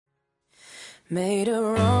Made a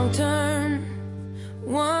wrong turn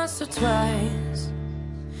once or twice,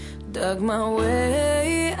 dug my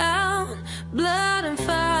way out, blood and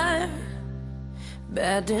fire.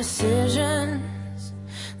 Bad decisions,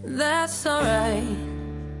 that's alright.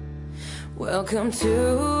 Welcome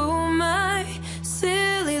to my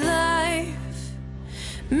silly life.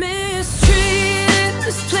 Mistreated,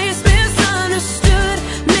 misplaced, misunderstood,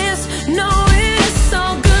 misknowing it's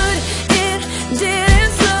all good. It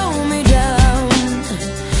didn't slow me down.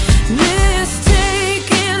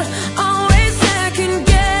 Mistaken, always second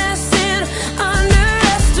guessing,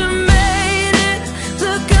 underestimated.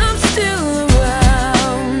 Look, I'm still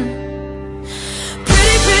around.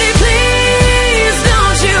 Pretty, pretty, please,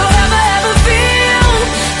 don't you ever feel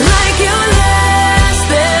like you're less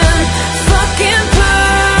than fucking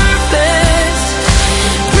perfect.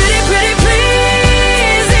 Pretty, pretty,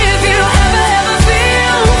 please, if you ever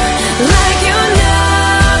feel like you're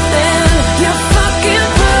nothing, you're fucking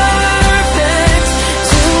perfect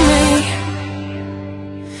to me.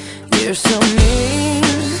 You're so mean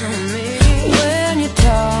when you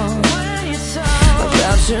talk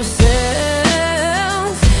about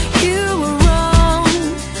yourself. You were wrong.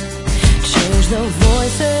 Change the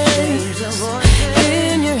voices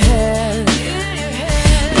in your head,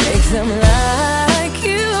 make them like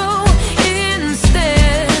you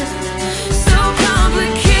instead. So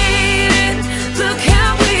complicated, look how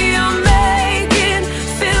we are making,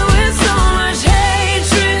 filled with so much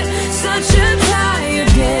hatred, such a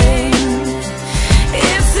tired game.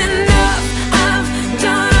 It's enough, I've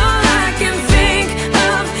done all I can think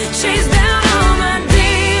of, chased down all my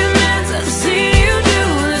demons, I've seen you do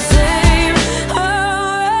the same.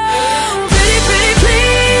 Oh, pretty, pretty,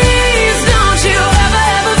 please, don't you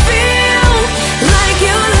ever feel like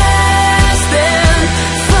you're less than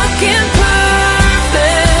fucking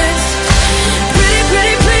perfect. Pretty,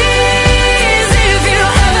 pretty, please, if you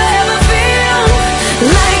ever feel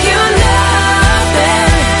like you're nothing,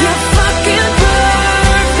 you're fucking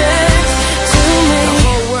perfect to me. The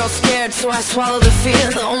whole world's scared, so I swallow the fear.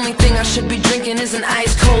 The only thing I should be drinking is an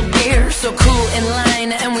ice cold beer. So cool in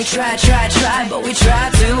line, and we try, but we try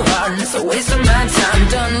too hard, and it's a waste of my time.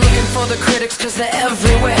 Done looking for the critics, cause they're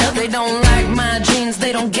everywhere. They don't like my jeans,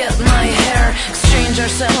 they don't get my hair. Exchange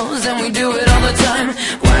ourselves, and we do it all the time.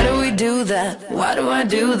 Why do we do that? Why do I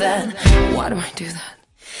do that? Why do I do that?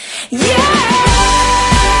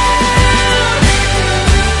 Yeah!